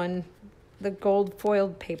glue on the gold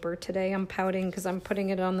foiled paper today. I'm pouting because I'm putting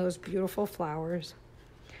it on those beautiful flowers.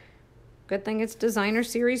 Good thing it's designer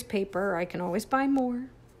series paper. I can always buy more.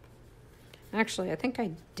 Actually, I think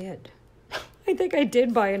I did. I think I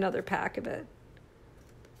did buy another pack of it.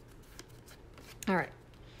 All right,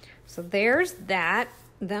 so there's that.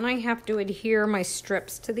 Then I have to adhere my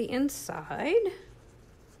strips to the inside.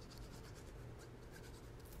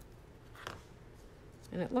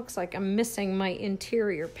 And it looks like I'm missing my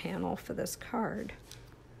interior panel for this card.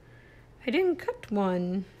 I didn't cut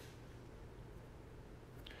one.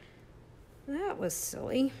 That was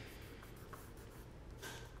silly.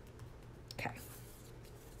 Okay.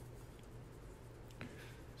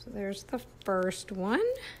 So there's the first one.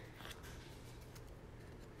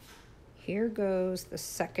 Here goes the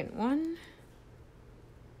second one.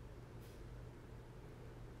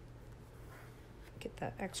 Get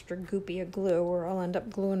that extra goopy of glue, or I'll end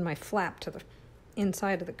up gluing my flap to the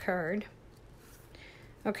inside of the card.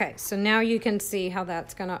 Okay, so now you can see how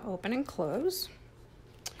that's going to open and close.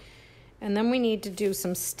 And then we need to do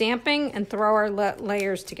some stamping and throw our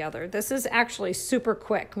layers together. This is actually super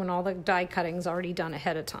quick when all the die cutting's already done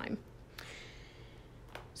ahead of time.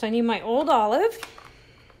 So I need my old olive.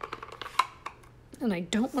 And I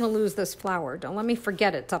don't want to lose this flower. Don't let me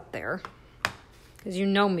forget it's up there. Because you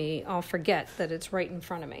know me, I'll forget that it's right in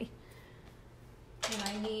front of me. And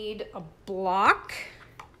I need a block.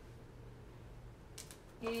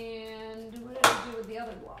 And what did I do with the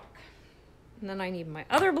other block? And then I need my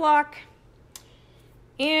other block.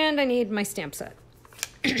 And I need my stamp set.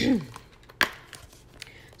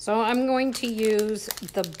 So I'm going to use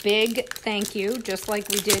the big thank you, just like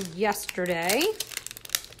we did yesterday.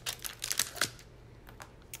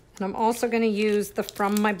 And I'm also going to use the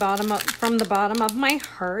from the bottom of my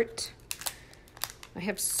heart. I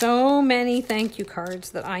have so many thank you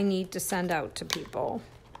cards that I need to send out to people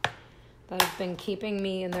that have been keeping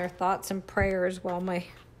me in their thoughts and prayers while my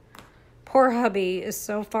poor hubby is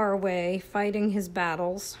so far away fighting his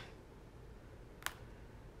battles.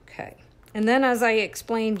 Okay. And then, as I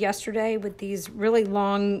explained yesterday with these really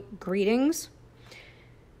long greetings,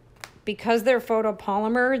 because they're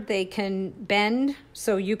photopolymer, they can bend,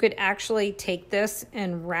 so you could actually take this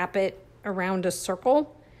and wrap it around a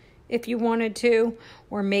circle if you wanted to,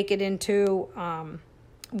 or make it into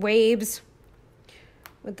waves.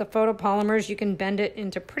 With the photopolymers, you can bend it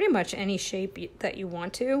into pretty much any shape that you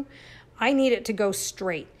want to. I need it to go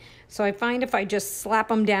straight. So I find if I just slap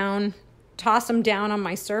them down, toss them down on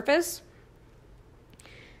my surface,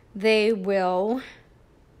 they will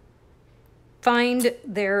find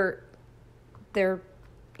their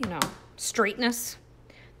straightness.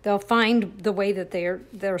 They'll find the way that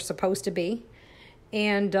they're supposed to be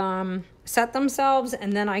and set themselves,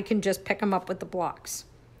 and then I can just pick them up with the blocks,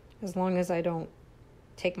 as long as I don't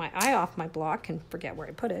take my eye off my block and forget where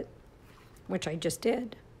I put it, which I just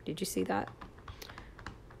did. Did you see that?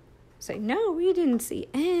 Say, no, we didn't see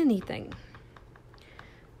anything.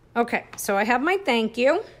 Okay, so I have my thank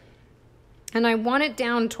you, and I want it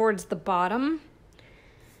down towards the bottom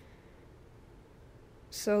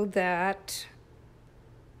so that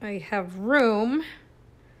I have room,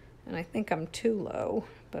 and I think I'm too low,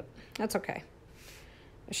 but that's okay.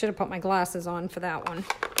 I should have put my glasses on for that one.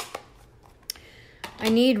 I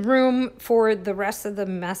need room for the rest of the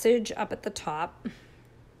message up at the top.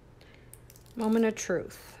 Moment of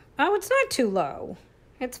truth. Oh, it's not too low.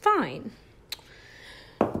 It's fine.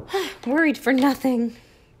 Worried for nothing.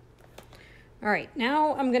 All right,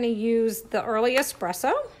 now I'm going to use the early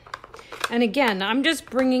espresso. And again, I'm just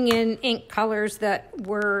bringing in ink colors that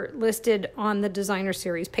were listed on the designer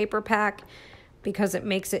series paper pack because it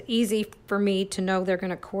makes it easy for me to know they're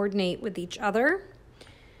going to coordinate with each other.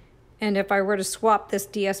 And if I were to swap this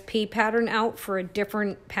DSP pattern out for a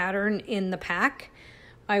different pattern in the pack,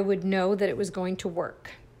 I would know that it was going to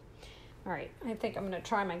work. All right, I think I'm going to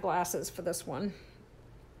try my glasses for this one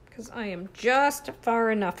because I am just far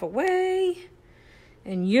enough away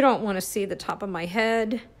and you don't want to see the top of my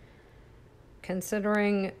head,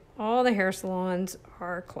 considering all the hair salons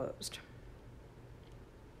are closed.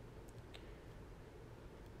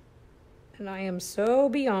 And I am so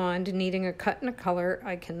beyond needing a cut and a color,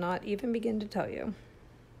 I cannot even begin to tell you.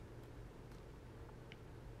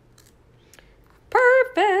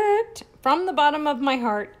 Perfect! From the bottom of my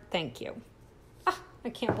heart, thank you. Ah, I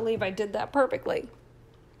can't believe I did that perfectly.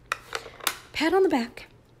 Pat on the back.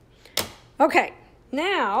 Okay,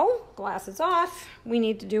 now, glasses off, we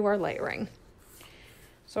need to do our layering.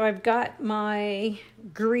 So I've got my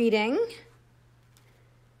greeting.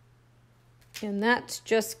 And that's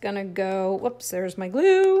just going to go, whoops, there's my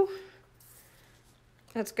glue.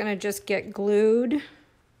 That's going to just get glued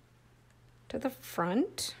to the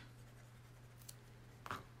front.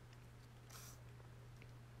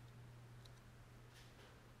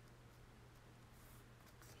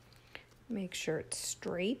 Make sure it's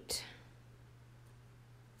straight.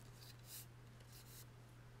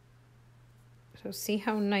 So see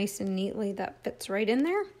how nice and neatly that fits right in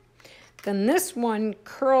there? Then this one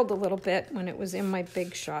curled a little bit when it was in my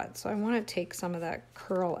big shot. So I want to take some of that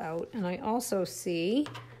curl out. And I also see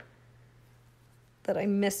that I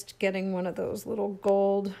missed getting one of those little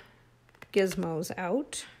gold gizmos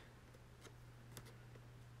out.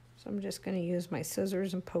 So I'm just going to use my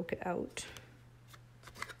scissors and poke it out.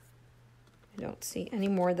 I don't see any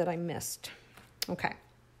more that I missed. Okay.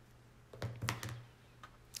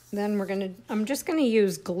 Then I'm just going to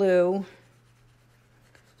use glue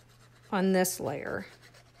on this layer.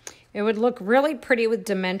 It would look really pretty with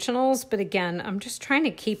dimensionals, but again, I'm just trying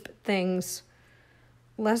to keep things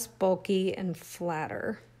less bulky and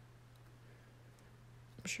flatter.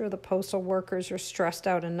 I'm sure the postal workers are stressed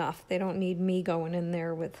out enough. They don't need me going in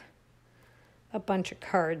there with a bunch of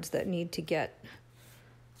cards that need to get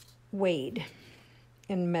weighed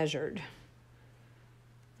and measured.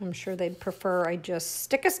 I'm sure they'd prefer I just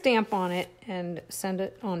stick a stamp on it and send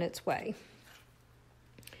it on its way.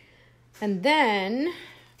 And then,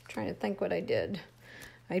 I'm trying to think what I did.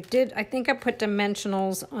 I think I put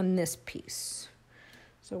dimensionals on this piece.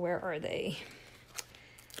 So where are they?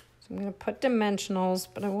 So I'm going to put dimensionals,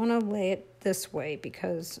 but I want to lay it this way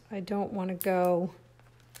because I don't want to go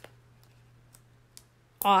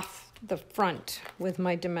off the front with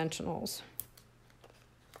my dimensionals.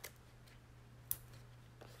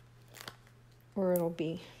 Or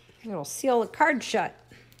it'll seal the card shut.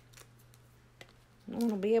 No one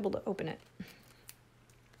will be able to open it.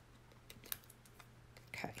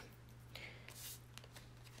 Okay.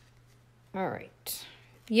 All right.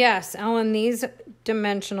 Yes, Ellen, these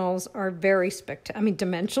dimensionals are very spectacular.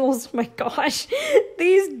 Dimensionals, my gosh.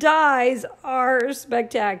 These dies are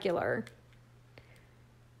spectacular.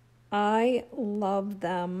 I love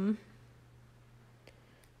them.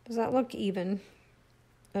 Does that look even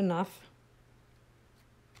enough?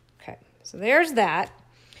 Okay, so there's that.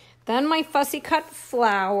 Then my fussy cut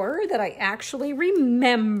flower that I actually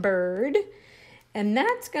remembered. And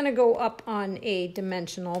that's going to go up on a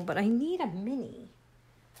dimensional, but I need a mini.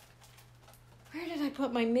 Where did I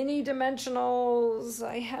put my mini dimensionals?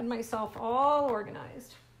 I had myself all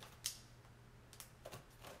organized.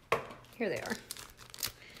 Here they are.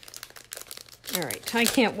 All right, I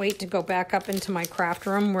can't wait to go back up into my craft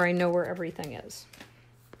room where I know where everything is.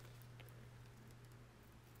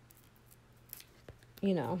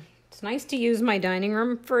 You know, it's nice to use my dining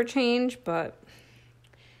room for a change, but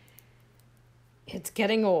it's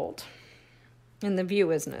getting old and the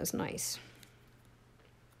view isn't as nice.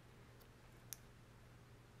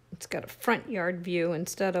 It's got a front yard view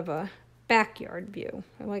instead of a backyard view.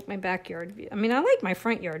 I like my backyard view. I like my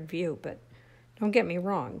front yard view, but don't get me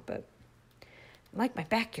wrong, but I like my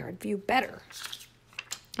backyard view better.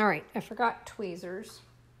 All right, I forgot tweezers.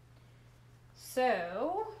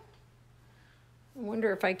 So I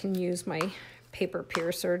wonder if I can use my paper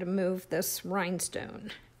piercer to move this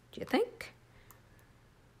rhinestone. Do you think?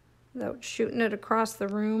 Without shooting it across the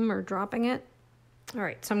room or dropping it. All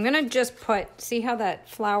right, so I'm going to just see how that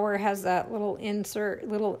flower has that little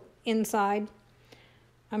inside?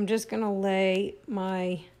 I'm just going to lay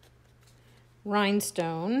my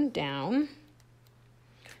rhinestone down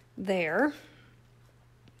there.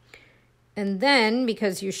 And then,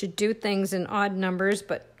 because you should do things in odd numbers,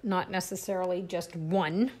 but not necessarily just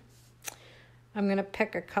one, I'm going to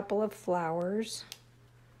pick a couple of flowers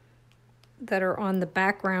that are on the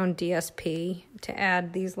background DSP to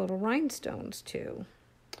add these little rhinestones to.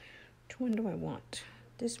 Which one do I want?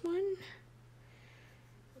 This one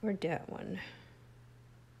or that one?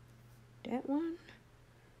 That one?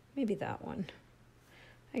 Maybe that one.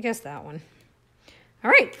 I guess that one. All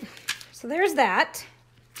right, so there's that.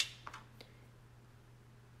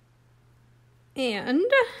 And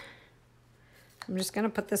I'm just going to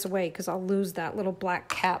put this away because I'll lose that little black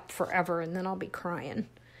cap forever and then I'll be crying.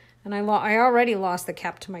 And I already lost the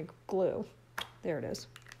cap to my glue. There it is.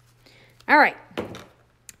 All right.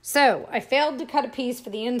 So I failed to cut a piece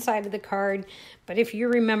for the inside of the card. But if you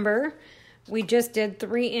remember, we just did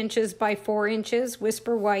 3 inches by 4 inches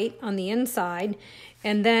whisper white on the inside.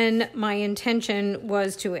 And then my intention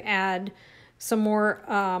was to add some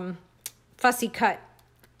more fussy cut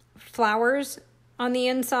flowers on the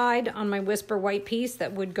inside on my whisper white piece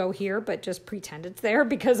that would go here, but just pretend it's there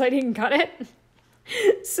because I didn't cut it.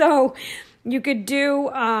 So you could do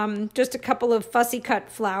just a couple of fussy cut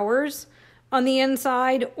flowers on the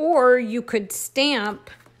inside, or you could stamp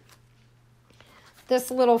this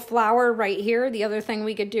little flower right here. The other thing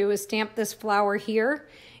we could do is stamp this flower here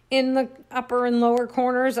in the upper and lower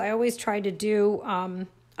corners. I always try to do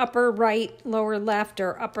upper right, lower left,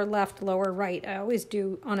 or upper left, lower right. I always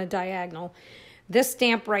do on a diagonal. This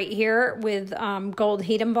stamp right here with gold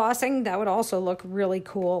heat embossing, that would also look really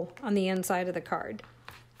cool on the inside of the card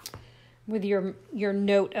with your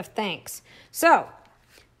note of thanks. So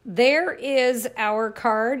there is our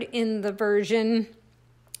card in the version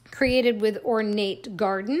created with Ornate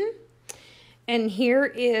Garden. And here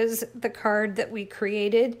is the card that we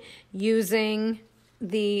created using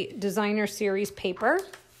the Designer Series paper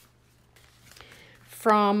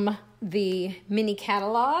from the mini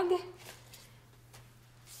catalog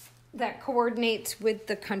that coordinates with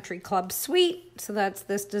the Country Club Suite. So that's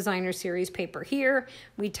this Designer Series paper here.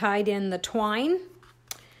 We tied in the twine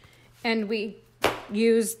and we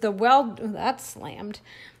used the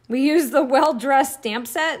We use the well-dressed stamp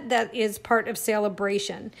set that is part of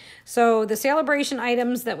Celebration. So the Celebration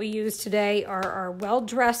items that we use today are our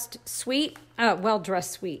well-dressed stamp set,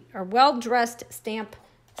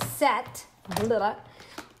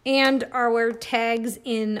 and our Tags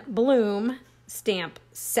in Bloom stamp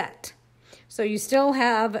set. So you still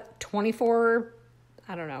have 30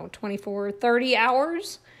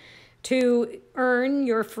 hours to earn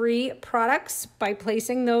your free products by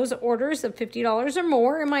placing those orders of $50 or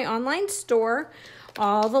more in my online store.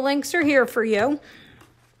 All the links are here for you.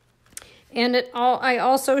 And I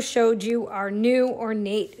also showed you our new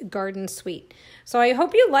Ornate Garden Suite. So I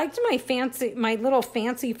hope you liked my little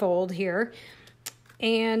fancy fold here.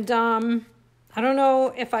 And I don't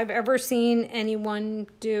know if I've ever seen anyone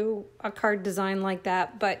do a card design like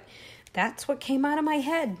that, but that's what came out of my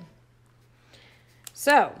head.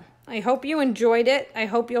 So I hope you enjoyed it. I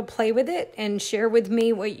hope you'll play with it and share with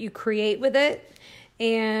me what you create with it.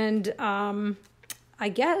 And I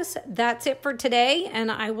guess that's it for today. And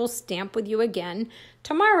I will stamp with you again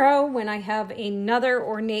tomorrow when I have another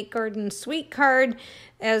Ornate Garden Suite card,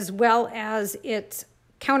 as well as its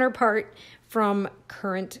counterpart from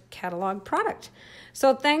current catalog product.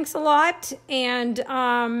 So thanks a lot. And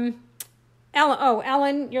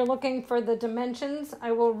Ellen, you're looking for the dimensions.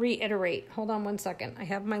 I will reiterate. Hold on one second. I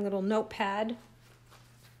have my little notepad.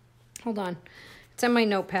 Hold on. It's in my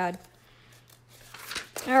notepad.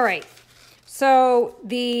 All right. So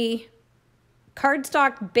the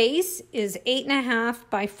cardstock base is 8.5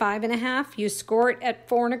 by 5.5. You score it at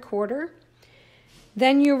 4 1/4.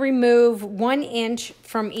 Then you remove 1 inch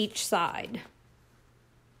from each side.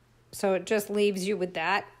 So it just leaves you with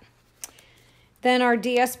that. Then our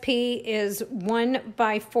DSP is 1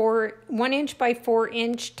 inch by 4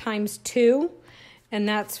 inch times 2, and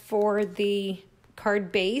that's for the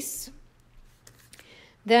card base.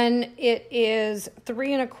 Then it is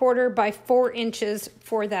 3 1/4 by 4 inches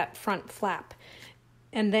for that front flap.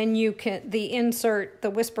 And then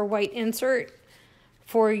the Whisper White insert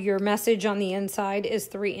for your message on the inside is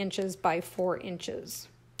 3 inches by 4 inches.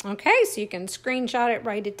 Okay, so you can screenshot it,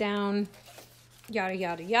 write it down, yada,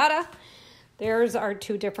 yada, yada. There's our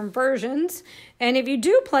 2 different versions. And if you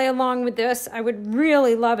do play along with this, I would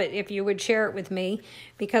really love it if you would share it with me,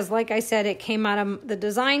 because like I said, the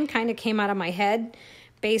design kind of came out of my head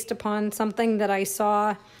based upon something that I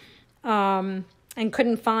saw and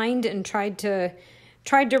couldn't find, and tried to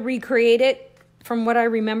recreate it from what I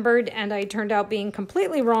remembered, and I turned out being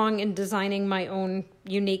completely wrong in designing my own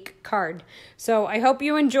unique card. So I hope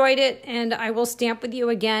you enjoyed it, and I will stamp with you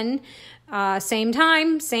again, same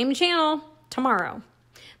time, same channel, tomorrow.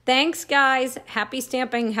 Thanks, guys. Happy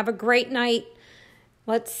stamping. Have a great night.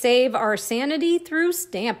 Let's save our sanity through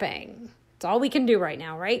stamping. It's all we can do right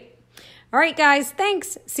now, right? All right, guys.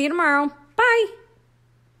 Thanks. See you tomorrow. Bye.